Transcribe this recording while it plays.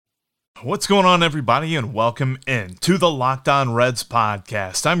What's going on, everybody, and welcome in to the Locked On Reds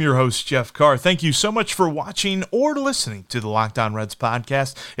podcast. I'm your host, Jeff Carr. Thank you so much for watching or listening to the Locked On Reds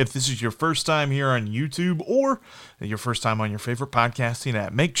podcast. If this is your first time here on YouTube or your first time on your favorite podcasting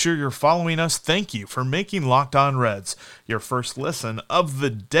app, make sure you're following us. Thank you for making Locked On Reds your first listen of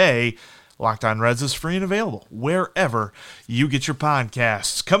the day. Locked On Reds is free and available wherever you get your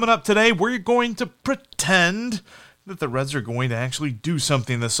podcasts. Coming up today, we're going to pretend that the Reds are going to actually do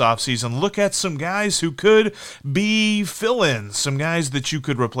something this offseason. Look at some guys who could be fill-ins, some guys that you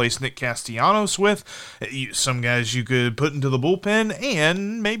could replace Nick Castellanos with, some guys you could put into the bullpen,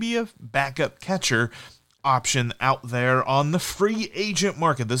 and maybe a backup catcher option out there on the free agent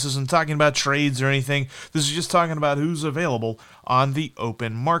market. This isn't talking about trades or anything. This is just talking about who's available on the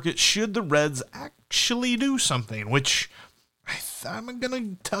open market should the Reds actually do something, which I'm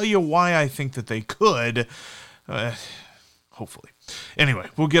going to tell you why I think that they could. Hopefully. Anyway,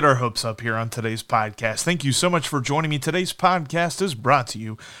 we'll get our hopes up here on today's podcast. Thank you so much for joining me. Today's podcast is brought to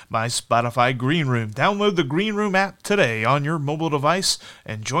you by Spotify Green Room. Download the Green Room app today on your mobile device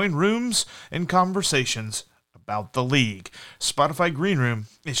and join rooms and conversations about the league. Spotify Green Room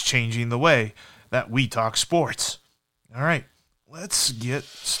is changing the way that we talk sports. All right, let's get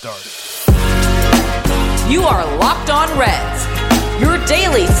started. You are Locked On Reds, your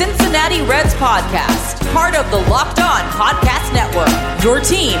daily Cincinnati Reds podcast, part of the Locked On Podcast Network, your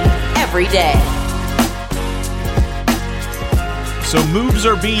team every day. So moves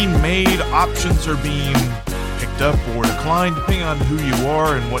are being made, options are being picked up or declined, depending on who you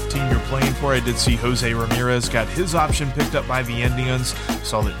are and what team you're playing for. I did see Jose Ramirez got his option picked up by the Indians.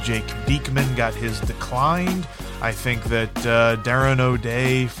 Saw that Jake Diekman got his declined. I think that Darren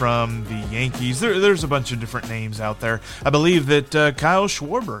O'Day from the Yankees, there's a bunch of different names out there. I believe that Kyle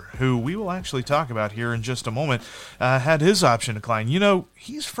Schwarber, who we will actually talk about here in just a moment, had his option declined. You know,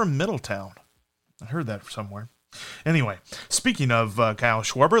 he's from Middletown. I heard that somewhere. Anyway, speaking of Kyle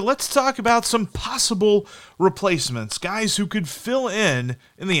Schwarber, let's talk about some possible replacements, guys who could fill in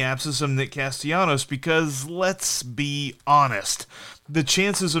the absence of Nick Castellanos, because let's be honest, the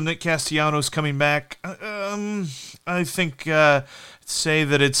chances of Nick Castellanos coming back, I think, say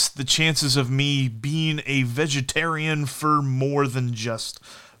that it's the chances of me being a vegetarian for more than just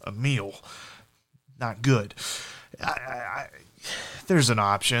a meal. Not good. There's an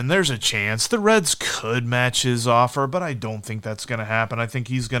option. There's a chance. The Reds could match his offer, but I don't think that's going to happen. I think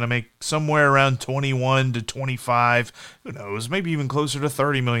he's going to make somewhere around 21 to 25, who knows, maybe even closer to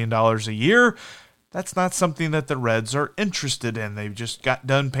 $30 million a year. That's not something that the Reds are interested in. They've just got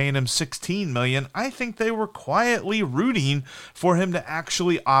done paying him $16 million. I think they were quietly rooting for him to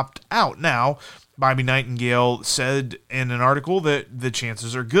actually opt out. Now, Bobby Nightingale said in an article that the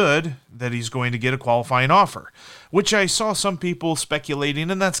chances are good that he's going to get a qualifying offer, which I saw some people speculating,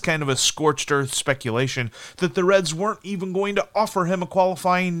 and that's kind of a scorched earth speculation, that the Reds weren't even going to offer him a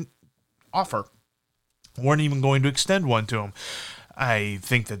qualifying offer, weren't even going to extend one to him. I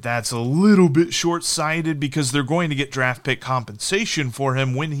think that that's a little bit short-sighted because they're going to get draft pick compensation for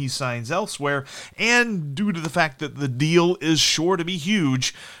him when he signs elsewhere, and due to the fact that the deal is sure to be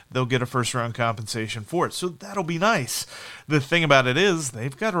huge, they'll get a first-round compensation for it. So that'll be nice. The thing about it is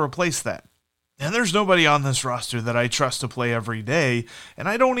they've got to replace that. And there's nobody on this roster that I trust to play every day, and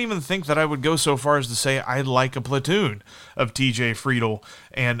I don't even think that I would go so far as to say I'd like a platoon of TJ Friedl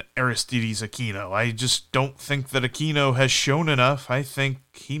and Aristides Aquino. I just don't think that Aquino has shown enough. I think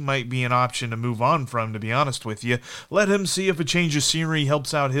he might be an option to move on from, to be honest with you. Let him see if a change of scenery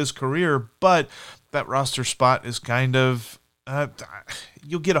helps out his career, but that roster spot is kind of...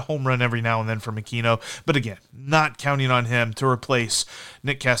 you'll get a home run every now and then from Aquino, but again, not counting on him to replace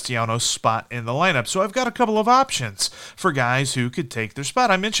Nick Castellanos' spot in the lineup. So I've got a couple of options for guys who could take their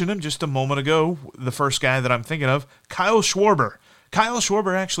spot. I mentioned him just a moment ago. The first guy that I'm thinking of, Kyle Schwarber. Kyle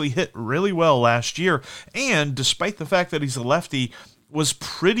Schwarber actually hit really well last year, and despite the fact that he's a lefty, was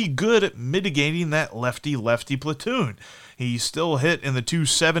pretty good at mitigating that lefty-lefty platoon. He still hit in the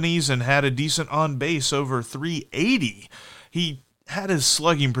 270s and had a decent on-base over 380. He had his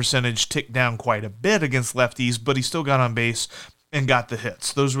slugging percentage tick down quite a bit against lefties, but he still got on base and got the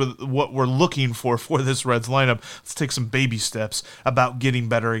hits. Those were what we're looking for this Reds lineup. Let's take some baby steps about getting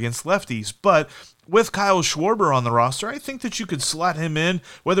better against lefties. But with Kyle Schwarber on the roster, I think that you could slot him in,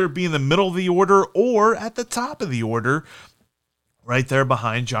 whether it be in the middle of the order or at the top of the order, right there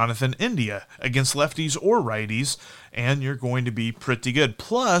behind Jonathan India against lefties or righties, and you're going to be pretty good.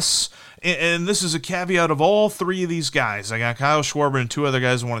 Plus, and this is a caveat of all three of these guys, I got Kyle Schwarber and two other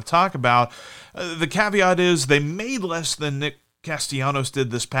guys I want to talk about. The caveat is they made less than Nick Castellanos did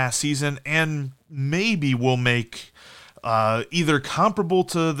this past season, and maybe will make either comparable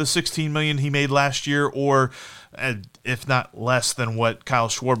to the $16 million he made last year, or if not less than what Kyle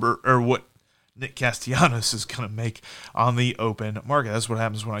Schwarber or what Nick Castellanos is going to make on the open market. That's what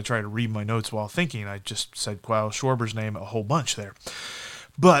happens when I try to read my notes while thinking. I just said Kyle Schwarber's name a whole bunch there.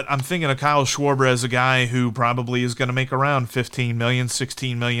 But I'm thinking of Kyle Schwarber as a guy who probably is going to make around $15 million,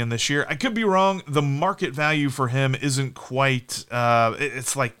 $16 million this year. I could be wrong. The market value for him isn't quite,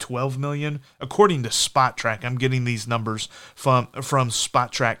 it's like $12 million. According to SpotTrack, I'm getting these numbers from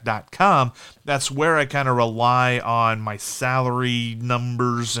SpotTrack.com. That's where I kind of rely on my salary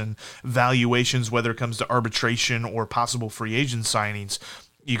numbers and valuations, whether it comes to arbitration or possible free agent signings.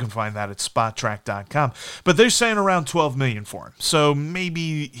 You can find that at SpotTrack.com. But they're saying around $12 million for him. So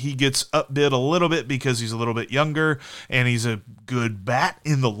maybe he gets upbid a little bit because he's a little bit younger and he's a good bat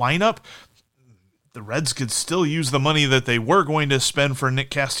in the lineup. The Reds could still use the money that they were going to spend for Nick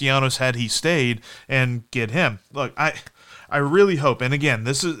Castellanos had he stayed and get him. Look, I really hope, and again,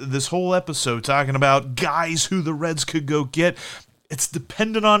 this whole episode talking about guys who the Reds could go get. It's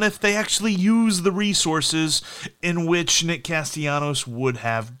dependent on if they actually use the resources in which Nick Castellanos would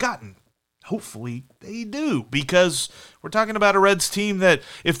have gotten. Hopefully they do, because we're talking about a Reds team that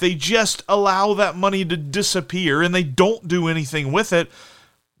if they just allow that money to disappear and they don't do anything with it,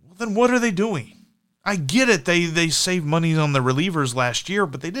 well, then what are they doing? I get it. They saved money on the relievers last year,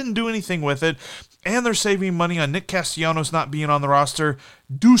 but they didn't do anything with it, and they're saving money on Nick Castellanos not being on the roster.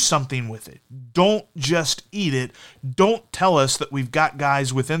 Do something with it. Don't just eat it. Don't tell us that we've got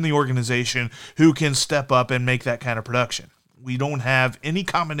guys within the organization who can step up and make that kind of production. We don't have any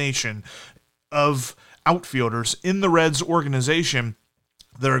combination of outfielders in the Reds organization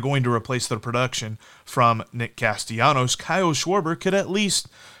that are going to replace the production from Nick Castellanos. Kyle Schwarber could at least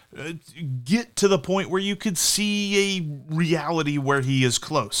get to the point where you could see a reality where he is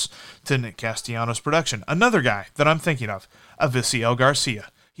close to Nick Castellanos' production. Another guy that I'm thinking of, Avisail Garcia.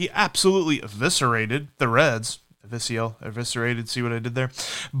 He absolutely eviscerated the Reds. Eviscerated, see what I did there?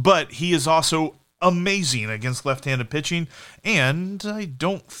 But he is also amazing against left-handed pitching, and I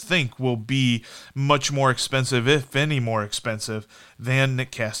don't think will be much more expensive, if any more expensive, than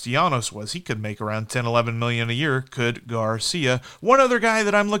Nick Castellanos was. He could make around $10-11 million a year, could Garcia. One other guy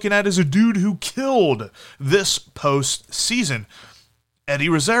that I'm looking at is a dude who killed this postseason, Eddie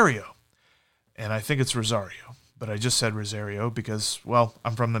Rosario. And I think it's Rosario, but I just said Rosario because, well,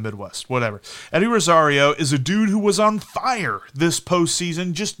 I'm from the Midwest. Whatever. Eddie Rosario is a dude who was on fire this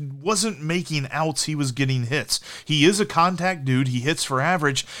postseason, just wasn't making outs. He was getting hits. He is a contact dude. He hits for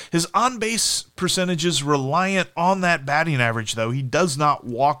average. His on-base percentage is reliant on that batting average, though. He does not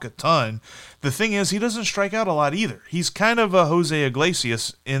walk a ton. The thing is, he doesn't strike out a lot either. He's kind of a Jose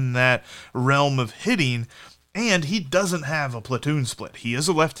Iglesias in that realm of hitting, and he doesn't have a platoon split. He is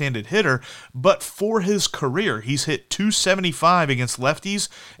a left-handed hitter, but for his career, he's hit .275 against lefties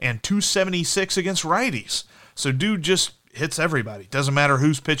and .276 against righties. So dude just hits everybody. Doesn't matter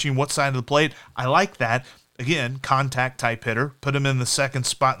who's pitching, what side of the plate. I like that. Again, contact-type hitter. Put him in the second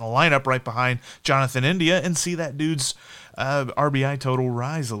spot in the lineup right behind Jonathan India and see that dude's RBI total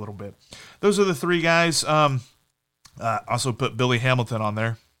rise a little bit. Those are the three guys. Also put Billy Hamilton on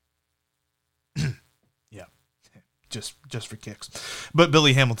there. Just for kicks. But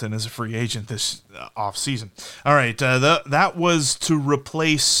Billy Hamilton is a free agent this offseason. All right, that was to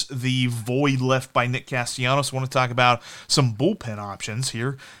replace the void left by Nick Castellanos. I want to talk about some bullpen options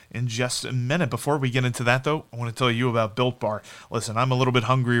here in just a minute. Before we get into that, though, I want to tell you about Built Bar. Listen, I'm a little bit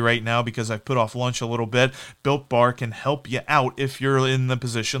hungry right now because I've put off lunch a little bit. Built Bar can help you out if you're in the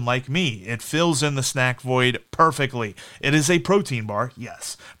position like me. It fills in the snack void perfectly. It is a protein bar,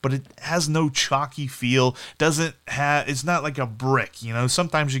 yes, but it has no chalky feel. It's not like a brick. You know,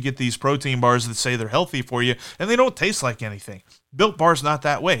 sometimes you get these protein bars that say they're healthy for you, and they don't taste like anything. Built Bar's not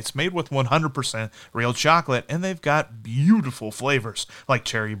that way. It's made with 100% real chocolate, and they've got beautiful flavors like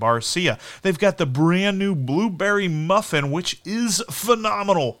Cherry Barcia. They've got the brand new Blueberry Muffin, which is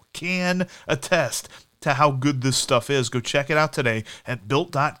phenomenal. Can attest to how good this stuff is. Go check it out today at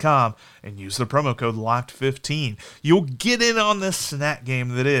Built.com and use the promo code LOCKED15. You'll get in on this snack game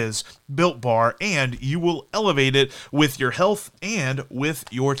that is Built Bar, and you will elevate it with your health and with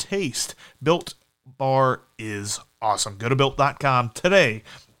your taste. Built Bar is awesome. Go to Built.com today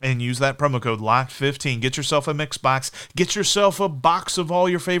and use that promo code LOCKED15. Get yourself a mix box. Get yourself a box of all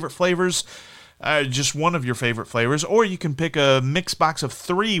your favorite flavors. Just one of your favorite flavors, or you can pick a mix box of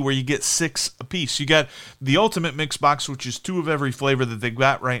 3 where you get 6 apiece. You got the ultimate mix box, which is 2 of every flavor that they've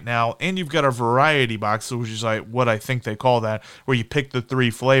got right now, and you've got a variety box, which is like what I think they call that, where you pick the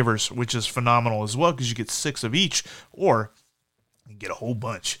 3 flavors, which is phenomenal as well because you get 6 of each, or you get a whole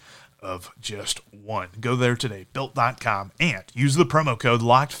bunch of just one. Go there today, Built.com, and use the promo code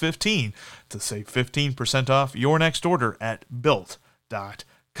LOCKED15 to save 15% off your next order at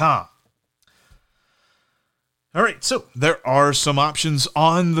Built.com. All right, so there are some options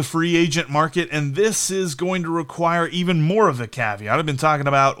on the free agent market, and this is going to require even more of a caveat. I've been talking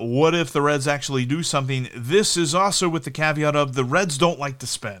about what if the Reds actually do something. This is also with the caveat of the Reds don't like to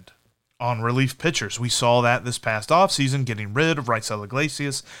spend on relief pitchers. We saw that this past offseason, getting rid of Raisel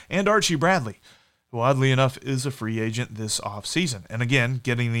Iglesias and Archie Bradley, who oddly enough is a free agent this offseason. And again,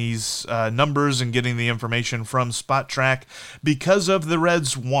 getting these numbers and getting the information from Spot Track because of the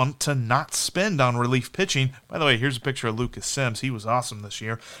Reds' want to not spend on relief pitching. By the way, here's a picture of Lucas Sims. He was awesome this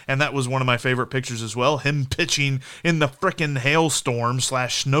year, and that was one of my favorite pictures as well. Him pitching in the frickin' hailstorm /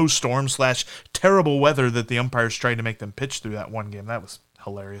 snowstorm / terrible weather that the umpires tried to make them pitch through that one game. That was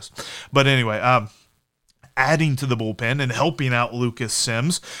hilarious. But anyway, adding to the bullpen and helping out Lucas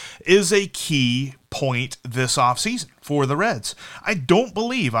Sims is a key point this offseason for the Reds. I don't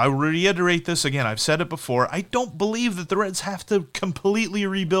believe, I reiterate this again, I've said it before, I don't believe that the Reds have to completely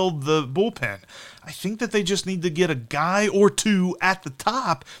rebuild the bullpen. I think that they just need to get a guy or two at the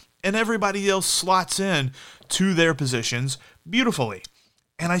top and everybody else slots in to their positions beautifully.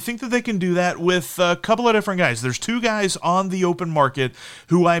 And I think that they can do that with a couple of different guys. There's two guys on the open market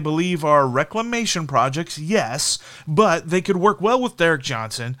who I believe are reclamation projects, yes, but they could work well with Derek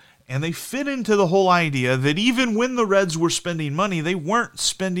Johnson, and they fit into the whole idea that even when the Reds were spending money, they weren't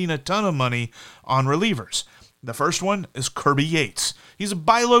spending a ton of money on relievers. The first one is Kirby Yates. He's a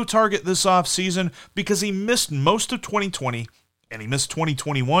buy low target this offseason because he missed most of 2020 and he missed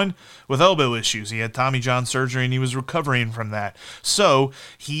 2021 with elbow issues. He had Tommy John surgery, and he was recovering from that. So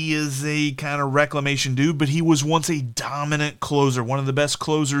he is a kind of reclamation dude, but he was once a dominant closer, one of the best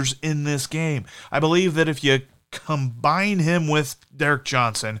closers in this game. I believe that if you combine him with Derek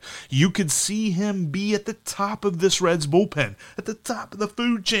Johnson, you could see him be at the top of this Reds bullpen, at the top of the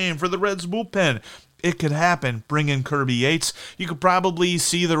food chain for the Reds bullpen. It could happen. Bring in Kirby Yates. You could probably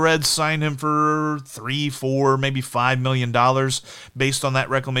see the Reds sign him for $3, $4, maybe $5 million based on that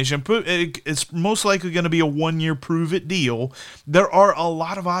reclamation. It's most likely going to be a one-year prove-it deal. There are a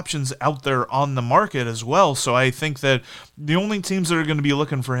lot of options out there on the market as well, so I think that the only teams that are going to be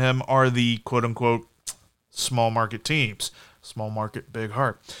looking for him are the quote-unquote small market teams. Small market, big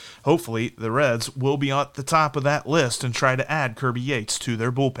heart. Hopefully, the Reds will be at the top of that list and try to add Kirby Yates to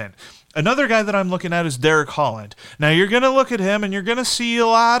their bullpen. Another guy that I'm looking at is Derek Holland. Now, you're going to look at him, and you're going to see a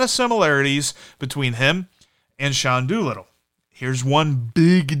lot of similarities between him and Sean Doolittle. Here's one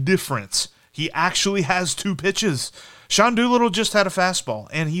big difference. He actually has two pitches. Sean Doolittle just had a fastball,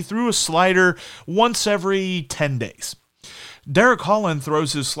 and he threw a slider once every 10 days. Derek Holland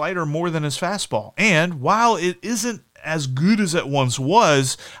throws his slider more than his fastball, and while it isn't as good as it once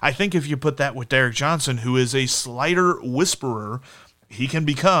was, I think if you put that with Derek Johnson, who is a slider whisperer, he can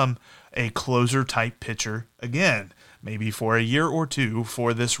become a closer-type pitcher again, maybe for a year or two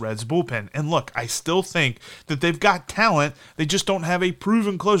for this Reds bullpen. And look, I still think that they've got talent. They just don't have a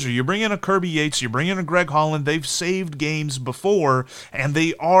proven closer. You bring in a Kirby Yates, you bring in a Greg Holland. They've saved games before, and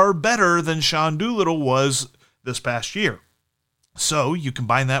they are better than Sean Doolittle was this past year. So you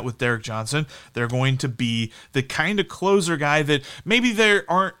combine that with Derek Johnson, they're going to be the kind of closer guy that maybe they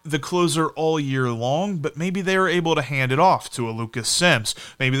aren't the closer all year long, but maybe they're able to hand it off to a Lucas Sims.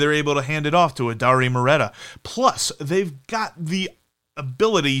 Maybe they're able to hand it off to a Dauri Moreta. Plus, they've got the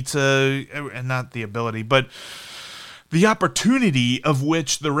ability to, and not the ability, but the opportunity of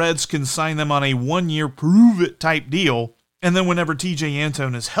which the Reds can sign them on a one-year prove-it type deal. And then whenever TJ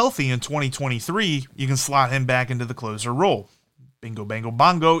Antone is healthy in 2023, you can slot him back into the closer role. Bingo, bango,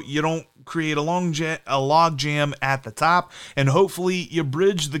 bongo. You don't create a log jam at the top, and hopefully you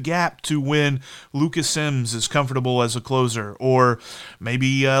bridge the gap to when Lucas Sims is comfortable as a closer, or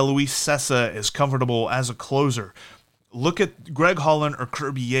maybe Luis Cessa is comfortable as a closer. Look at Greg Holland or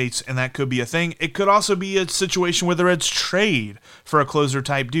Kirby Yates, and that could be a thing. It could also be a situation where the Reds trade for a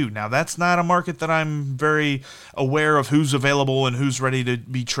closer-type dude. Now, that's not a market that I'm very aware of who's available and who's ready to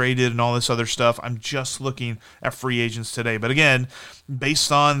be traded and all this other stuff. I'm just looking at free agents today. But again,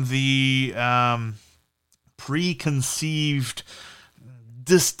 based on the preconceived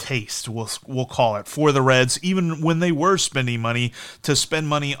distaste, we'll call it, for the Reds, even when they were spending money, to spend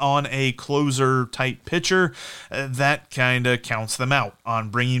money on a closer-type pitcher, that kind of counts them out on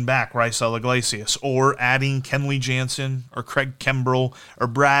bringing back Raisel Iglesias or adding Kenley Jansen or Craig Kimbrell or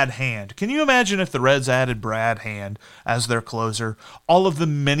Brad Hand. Can you imagine if the Reds added Brad Hand as their closer? All of the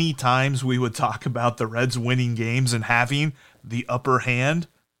many times we would talk about the Reds winning games and having the upper hand.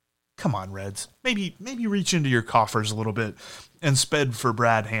 Come on, Reds. Maybe reach into your coffers a little bit and sped for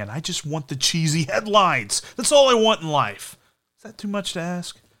Brad Hand. I just want the cheesy headlines. That's all I want in life. Is that too much to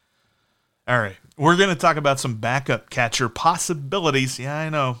ask? All right, we're going to talk about some backup catcher possibilities. Yeah, I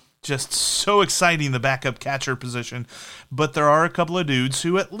know. Just so exciting, the backup catcher position. But there are a couple of dudes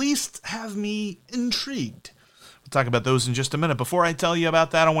who at least have me intrigued. We'll talk about those in just a minute. Before I tell you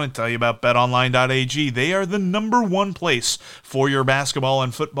about that, I want to tell you about BetOnline.ag. They are the #1 place for your basketball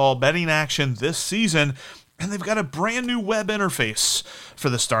and football betting action this season. And they've got a brand new web interface for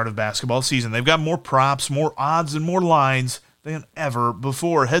the start of basketball season. They've got more props, more odds, and more lines than ever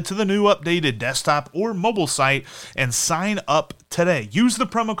before. Head to the new updated desktop or mobile site and sign up today. Use the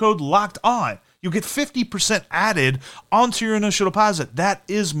promo code LOCKEDON. You'll get 50% added onto your initial deposit. That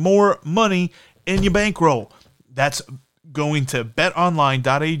is more money in your bankroll. That's going to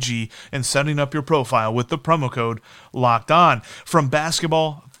betonline.ag and setting up your profile with the promo code LOCKEDON. From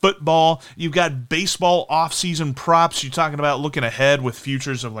basketball, football, you've got baseball off-season props. You're talking about looking ahead with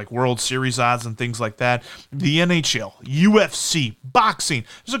futures of like World Series odds and things like that. The NHL, UFC, boxing.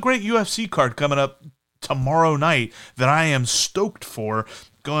 There's a great UFC card coming up tomorrow night that I am stoked for.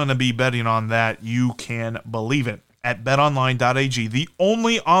 Going to be betting on that. You can believe it. At betonline.ag, the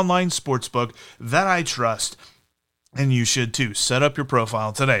only online sportsbook that I trust. And you should too. Set up your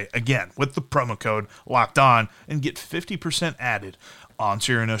profile today, again, with the promo code LOCKEDON and get 50% added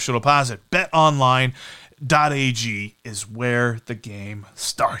onto your initial deposit. BetOnline.ag is where the game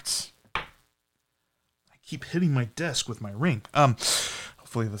starts. I keep hitting my desk with my ring.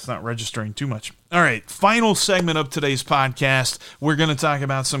 Hopefully that's not registering too much. All right, final segment of today's podcast. We're going to talk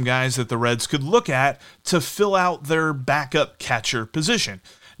about some guys that the Reds could look at to fill out their backup catcher position.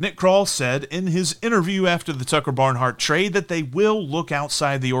 Nick Krall said in his interview after the Tucker Barnhart trade that they will look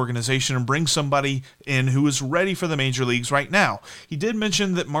outside the organization and bring somebody in who is ready for the major leagues right now. He did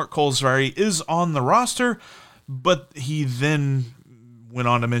mention that Mark Kolozsvary is on the roster, but he then went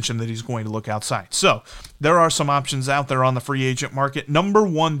on to mention that he's going to look outside. So there are some options out there on the free agent market.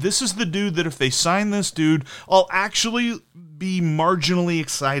 #1, this is the dude that if they sign this dude, I'll actually be marginally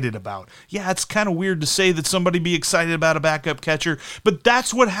excited about. Yeah, it's kind of weird to say that somebody be excited about a backup catcher, but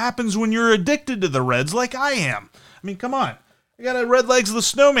that's what happens when you're addicted to the Reds like I am. I mean, come on. I got a Red Legs of the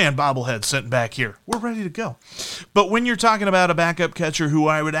Snowman bobblehead sitting back here. We're ready to go. But when you're talking about a backup catcher who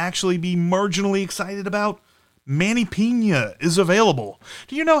I would actually be marginally excited about, Manny Pena is available.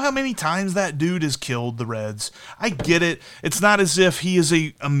 Do you know how many times that dude has killed the Reds? I get it. It's not as if he is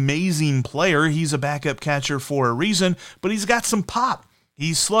an amazing player. He's a backup catcher for a reason, but he's got some pop.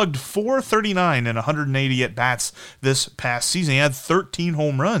 He slugged .439 in 180 at-bats this past season. He had 13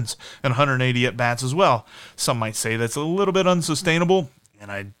 home runs and 180 at-bats as well. Some might say that's a little bit unsustainable,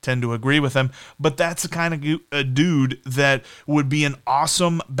 and I tend to agree with them, but that's the kind of a dude that would be an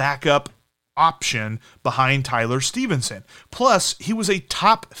awesome backup option behind Tyler Stevenson. Plus, he was a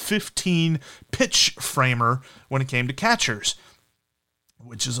top 15 pitch framer when it came to catchers,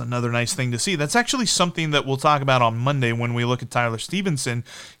 which is another nice thing to see. That's actually something that we'll talk about on Monday when we look at Tyler Stevenson.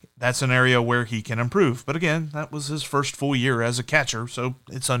 That's an area where he can improve. But again, that was his first full year as a catcher, so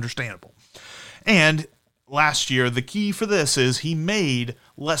it's understandable. And last year, the key for this is he made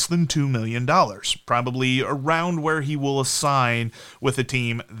less than $2 million, probably around where he will assign with a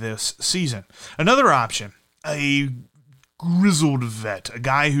team this season. Another option, a grizzled vet, a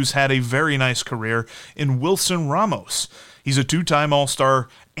guy who's had a very nice career in Wilson Ramos. He's a 2-time All-Star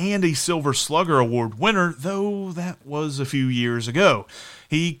and a Silver Slugger Award winner, though that was a few years ago.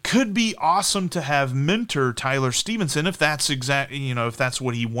 He could be awesome to have mentor Tyler Stevenson if that's if that's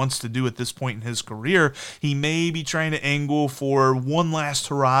what he wants to do at this point in his career. He may be trying to angle for one last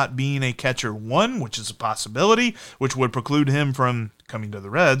hurrah at being a catcher 1, which is a possibility, which would preclude him from coming to the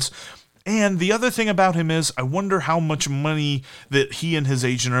Reds. And the other thing about him is I wonder how much money that he and his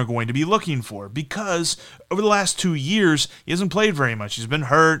agent are going to be looking for, because over the last 2 years, he hasn't played very much. He's been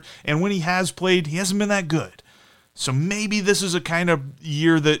hurt, and when he has played, he hasn't been that good. So maybe this is a kind of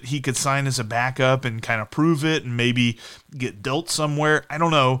year that he could sign as a backup and kind of prove it and maybe get dealt somewhere. I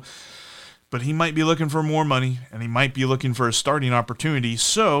don't know. But he might be looking for more money, and he might be looking for a starting opportunity.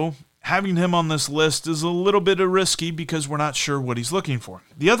 So having him on this list is a little bit risky because we're not sure what he's looking for.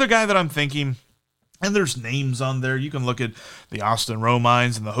 The other guy that I'm thinking And there's names on there. You can look at the Austin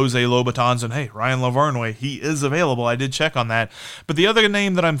Romines and the Jose Lobotons, and hey, Ryan Lavarnway, he is available. I did check on that. But the other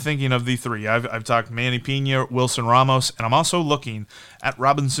name that I'm thinking of, the three, I've talked Manny Pena, Wilson Ramos, and I'm also looking at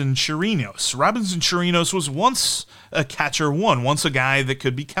Robinson Chirinos. Robinson Chirinos was once a catcher one, once a guy that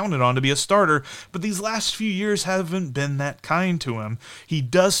could be counted on to be a starter, but these last few years haven't been that kind to him. He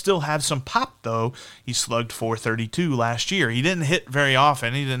does still have some pop, though. He slugged .432 last year. He didn't hit very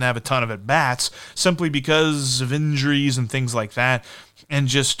often. He didn't have a ton of at-bats, simply because of injuries and things like that, and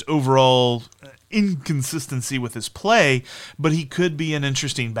just overall inconsistency with his play, but he could be an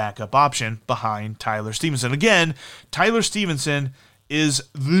interesting backup option behind Tyler Stevenson. Again, Tyler Stevenson is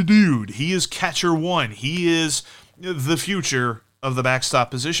the dude. He is catcher one. He is the future of the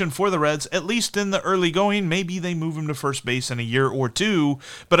backstop position for the Reds, at least in the early going. Maybe they move him to first base in a year or two,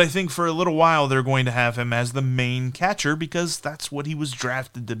 but I think for a little while they're going to have him as the main catcher because that's what he was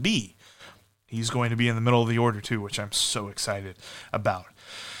drafted to be. He's going to be in the middle of the order too, which I'm so excited about.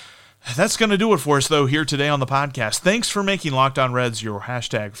 That's going to do it for us, though, here today on the podcast. Thanks for making Locked On Reds your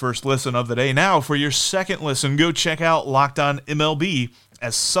first listen of the day. Now, for your second listen, go check out Locked On MLB,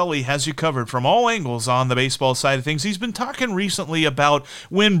 as Sully has you covered from all angles on the baseball side of things. He's been talking recently about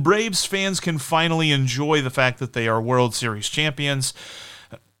when Braves fans can finally enjoy the fact that they are World Series champions.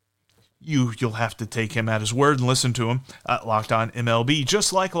 You'll have to take him at his word and listen to him at Locked On MLB.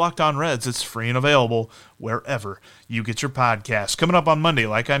 Just like Locked On Reds, it's free and available wherever you get your podcasts. Coming up on Monday,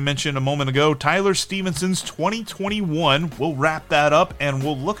 like I mentioned a moment ago, Tyler Stevenson's 2021. We'll wrap that up, and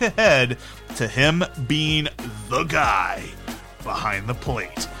we'll look ahead to him being the guy behind the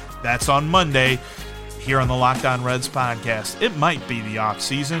plate. That's on Monday here on the Locked On Reds podcast. It might be the off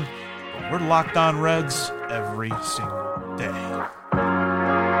season, but we're Locked On Reds every single day.